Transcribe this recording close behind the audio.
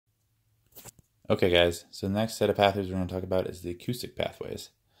Okay guys, so the next set of pathways we're going to talk about is the acoustic pathways.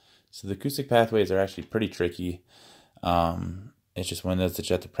 So the acoustic pathways are actually pretty tricky. It's just one of those that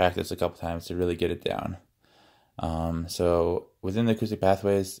you have to practice a couple times to really get it down. So within the acoustic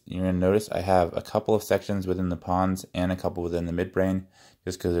pathways, you're going to notice I have a couple of sections within the pons and a couple within the midbrain,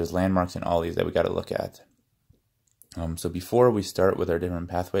 just because there's landmarks in all these that we got to look at. So before we start with our different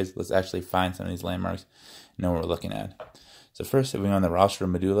pathways, let's actually find some of these landmarks and know what we're looking at. So first, if we go on the rostral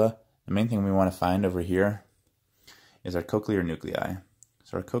medulla, the main thing we want to find over here is our cochlear nuclei.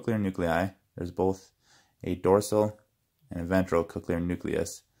 So our cochlear nuclei, there's both a dorsal and a ventral cochlear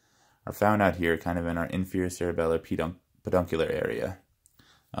nucleus, are found out here kind of in our inferior cerebellar peduncular area.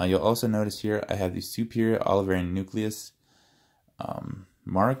 You'll also notice here I have the superior olivary nucleus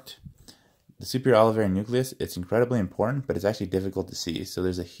marked. The superior olivary nucleus, it's incredibly important, but it's actually difficult to see. So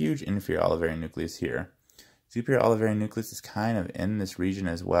there's a huge inferior olivary nucleus here. Superior olivary nucleus is kind of in this region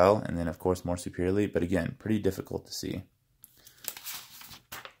as well, and then of course more superiorly, but again, pretty difficult to see.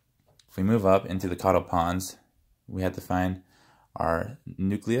 If we move up into the caudal pons, we have to find our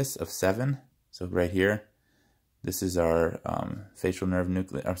nucleus of 7. So right here, this is our facial nerve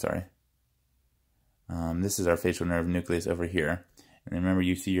nucleus. I'm sorry. This is our facial nerve nucleus over here. And remember,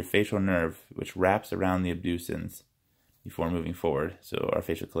 you see your facial nerve, which wraps around the abducens before moving forward. So our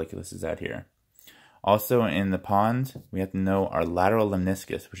facial colliculus is out here. Also in the pons, we have to know our lateral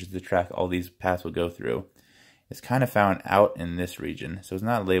lemniscus, which is the track all these paths will go through. It's kind of found out in this region, so it's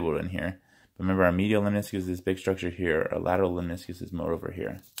not labeled in here. But remember, our medial lemniscus is this big structure here. Our lateral lemniscus is more over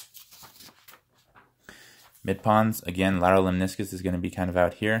here. Mid-pons, again, lateral lemniscus is going to be kind of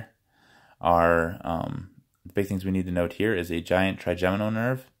out here. Our the big things we need to note here is a giant trigeminal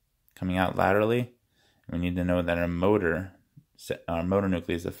nerve coming out laterally. And we need to know that our motor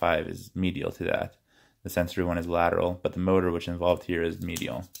nucleus of 5 is medial to that. The sensory one is lateral, but the motor, which is involved here, is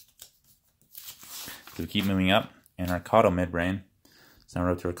medial. So we keep moving up, and our caudal midbrain. So now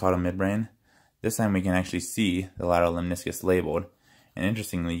we're up to our caudal midbrain. This time we can actually see the lateral lemniscus labeled. And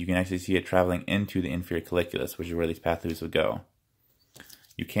interestingly, you can actually see it traveling into the inferior colliculus, which is where these pathways would go.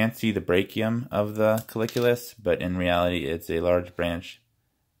 You can't see the brachium of the colliculus, but in reality it's a large branch,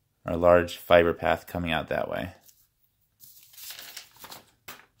 or a large fiber path coming out that way.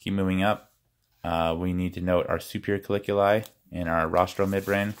 Keep moving up. We need to note our superior colliculi in our rostral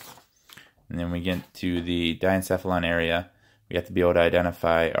midbrain. And then we get to the diencephalon area. We have to be able to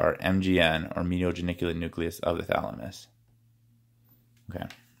identify our MGN, or medial geniculate nucleus of the thalamus. Okay.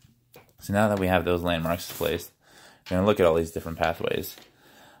 So now that we have those landmarks placed, we're going to look at all these different pathways.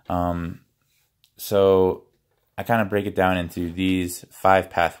 So I kind of break it down into these 5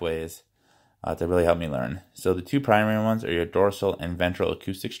 pathways to really help me learn. So the 2 primary ones are your dorsal and ventral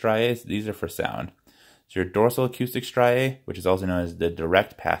acoustic striae. These are for sound. So your dorsal acoustic striae, which is also known as the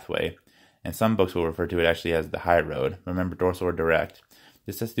direct pathway, and some books will refer to it actually as the high road. Remember, dorsal or direct.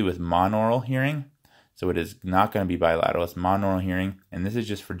 This has to do with monaural hearing. So it is not going to be bilateral. It's monaural hearing, and this is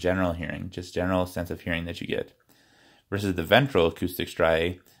just for general hearing, just general sense of hearing that you get. Versus the ventral acoustic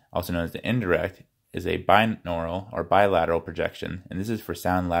striae, also known as the indirect, is a binaural or bilateral projection, and this is for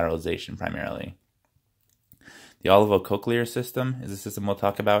sound lateralization primarily. The olivocochlear system is a system we'll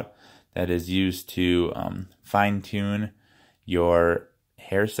talk about that is used to fine-tune your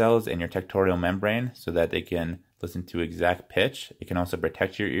hair cells and your tectorial membrane so that they can listen to exact pitch. It can also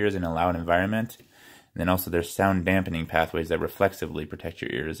protect your ears in a loud environment. And then also there's sound dampening pathways that reflexively protect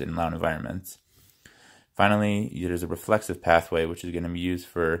your ears in loud environments. Finally, there's a reflexive pathway, which is going to be used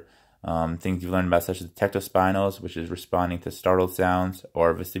for things you've learned about, such as tectospinals, which is responding to startled sounds,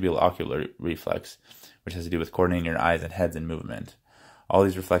 or vestibulo-ocular reflex, which has to do with coordinating your eyes and heads in movement. All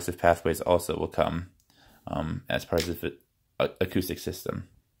these reflexive pathways also will come as part of the acoustic system.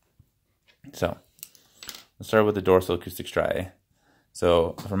 So let's start with the dorsal acoustic striae.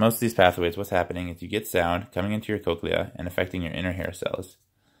 So for most of these pathways, what's happening is you get sound coming into your cochlea and affecting your inner hair cells.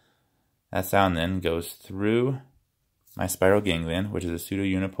 That sound then goes through my spiral ganglion, which is a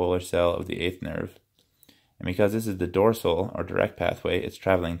pseudo-unipolar cell of the 8th nerve. And because this is the dorsal or direct pathway, it's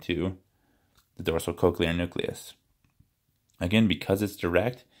traveling to the dorsal cochlear nucleus. Again, because it's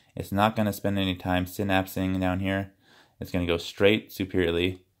direct, it's not going to spend any time synapsing down here. It's going to go straight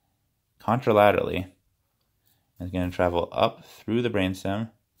superiorly, contralaterally, and it's going to travel up through the brainstem,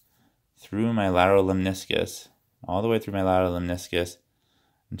 through my lateral lemniscus, all the way through my lateral lemniscus,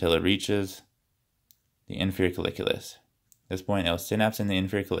 until it reaches the inferior colliculus. At this point, it'll synapse in the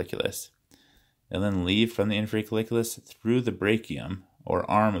inferior colliculus. It'll then leave from the inferior colliculus through the brachium, or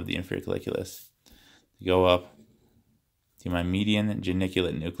arm of the inferior colliculus, to go up to my median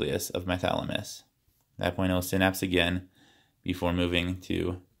geniculate nucleus of my thalamus. At that point, it'll synapse again before moving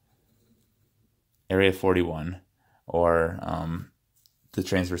to area 41, or the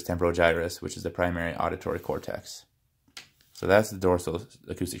transverse temporal gyrus, which is the primary auditory cortex. So that's the dorsal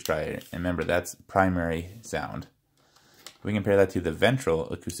acoustic striae, and remember, that's primary sound. We compare that to the ventral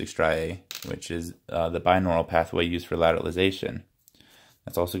acoustic striae, which is the binaural pathway used for lateralization.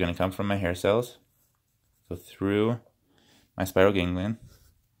 That's also going to come from my hair cells, go through my spiral ganglion,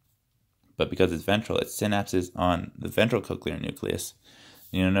 but because it's ventral, it synapses on the ventral cochlear nucleus.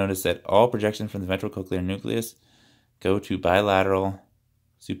 And you'll notice that all projections from the ventral cochlear nucleus go to bilateral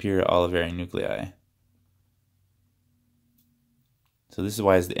superior olivary nuclei. So this is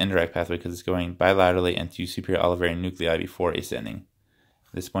why it's the indirect pathway, because it's going bilaterally into superior olivary nuclei before ascending.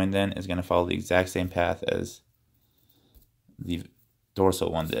 This point then is going to follow the exact same path as the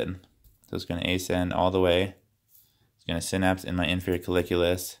dorsal one did. So it's going to ascend all the way. It's going to synapse in my inferior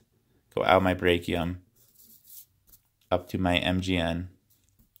colliculus, go out my brachium, up to my MGN,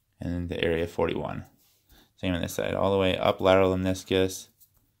 and then the area 41. Same on this side, all the way up lateral lemniscus,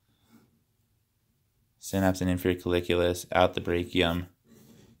 synapse in inferior colliculus, out the brachium,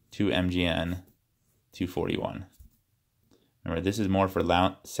 to MGN, to 41. Remember, this is more for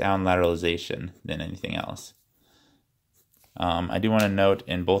sound lateralization than anything else. I do want to note,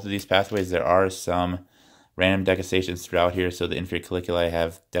 in both of these pathways, there are some random decussations throughout here. So the inferior colliculi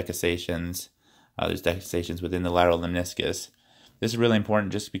have decussations. There's decussations within the lateral lemniscus. This is really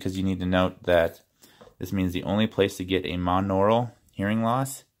important just because you need to note that this means the only place to get a monaural hearing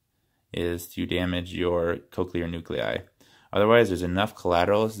loss is to damage your cochlear nuclei. Otherwise, there's enough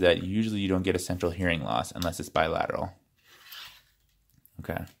collaterals that usually you don't get a central hearing loss unless it's bilateral.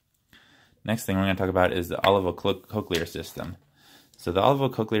 Okay. Next thing we're going to talk about is the olivocochlear system. So the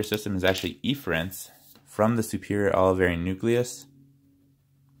olivocochlear system is actually efferents from the superior olivary nucleus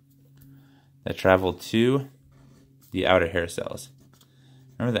that travel to the outer hair cells.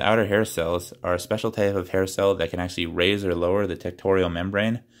 Remember, the outer hair cells are a special type of hair cell that can actually raise or lower the tectorial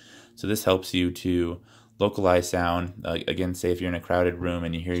membrane. So this helps you to localize sound. Again, say if you're in a crowded room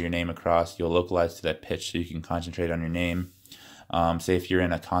and you hear your name across, you'll localize to that pitch so you can concentrate on your name. Say if you're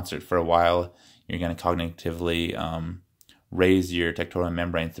in a concert for a while, you're going to cognitively raise your tectorial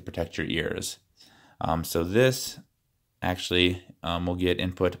membranes to protect your ears. So this actually will get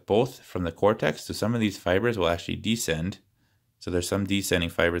input both from the cortex. So some of these fibers will actually descend. So there's some descending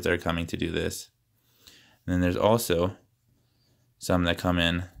fibers that are coming to do this. And then there's also some that come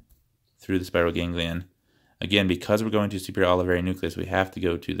in through the spiral ganglion. Again, because we're going to superior olivary nucleus, we have to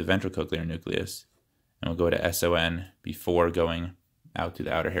go to the ventral cochlear nucleus. And we'll go to SON before going out to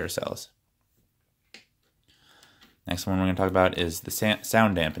the outer hair cells. Next one we're going to talk about is the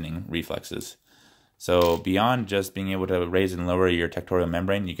sound dampening reflexes. So beyond just being able to raise and lower your tectorial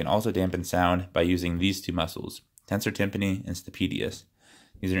membrane, you can also dampen sound by using these two muscles, tensor tympani and stapedius.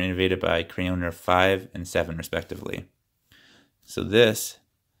 These are innervated by cranial nerve 5 and 7 respectively. So this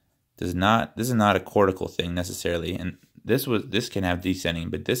is not a cortical thing necessarily, and this can have descending,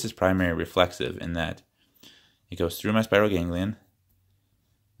 but this is primary reflexive in that it goes through my spiral ganglion,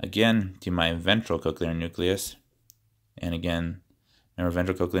 again to my ventral cochlear nucleus, and again, remember,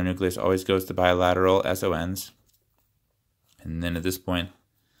 ventral cochlear nucleus always goes to bilateral SONs, and then at this point,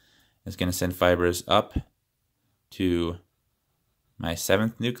 it's going to send fibers up to my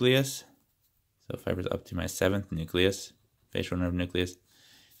 7th nucleus, so fibers up to my 7th nucleus, facial nerve nucleus,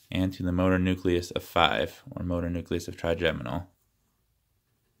 and to the motor nucleus of 5, or motor nucleus of trigeminal.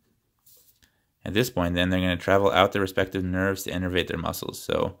 At this point, then, they're going to travel out their respective nerves to innervate their muscles.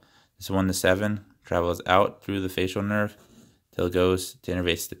 So this 1 to 7 travels out through the facial nerve till it goes to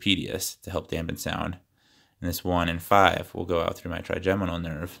innervate stapedius to help dampen sound. And this 1 and 5 will go out through my trigeminal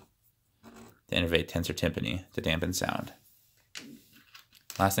nerve to innervate tensor tympani to dampen sound.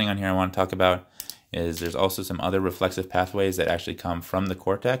 Last thing on here I want to talk about is there's also some other reflexive pathways that actually come from the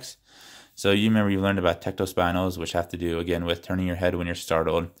cortex. So you remember you learned about tectospinals, which have to do, again, with turning your head when you're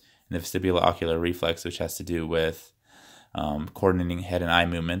startled, and the vestibulo-ocular reflex, which has to do with coordinating head and eye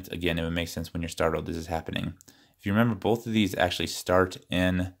movement. Again, it would make sense when you're startled this is happening. If you remember, both of these actually start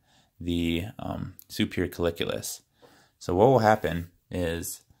in the superior colliculus. So what will happen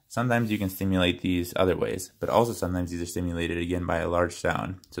is sometimes you can stimulate these other ways, but also sometimes these are stimulated again by a large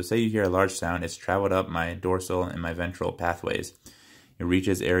sound. So say you hear a large sound, it's traveled up my dorsal and my ventral pathways. It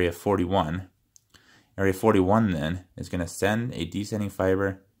reaches area 41. Area 41 then is going to send a descending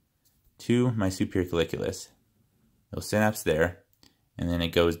fiber to my superior colliculus. It'll synapse there, and then it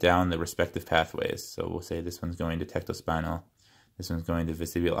goes down the respective pathways. So we'll say this one's going to tectospinal, this one's going to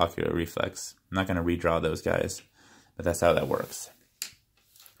vestibulo-ocular reflex. I'm not going to redraw those guys, but that's how that works.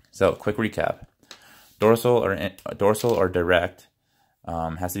 So quick recap: dorsal or direct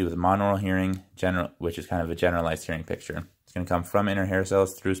has to do with monaural hearing, which is kind of a generalized hearing picture. It's going to come from inner hair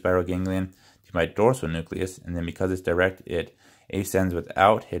cells through spiral ganglion to my dorsal nucleus, and then because it's direct, it ascends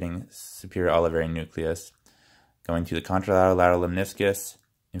without hitting superior olivary nucleus, going to the contralateral lateral lemniscus,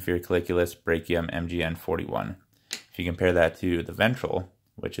 inferior colliculus, brachium, MGN 41. If you compare that to the ventral,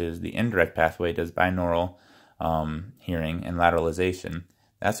 which is the indirect pathway, does binaural hearing and lateralization,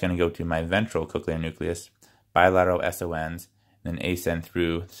 that's going to go to my ventral cochlear nucleus, bilateral SONs, and then ascend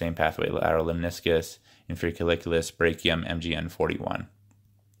through the same pathway, lateral lemniscus, inferior colliculus, brachium, MGN 41.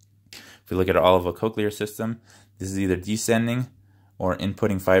 If we look at our olivocochlear system, this is either descending or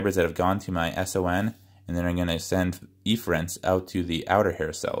inputting fibers that have gone to my SON, and then are going to send efferents out to the outer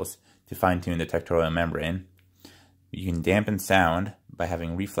hair cells to fine-tune the tectorial membrane. You can dampen sound by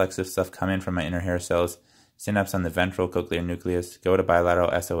having reflexive stuff come in from my inner hair cells, synapse on the ventral cochlear nucleus, go to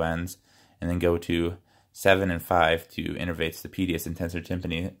bilateral SONs, and then go to 7 and 5 to innervates the pediis and tensor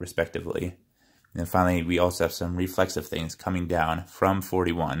tympani, respectively. And then finally, we also have some reflexive things coming down from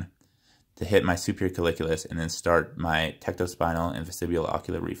 41 to hit my superior colliculus and then start my tectospinal and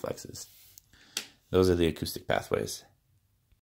vestibulo-ocular reflexes. Those are the acoustic pathways.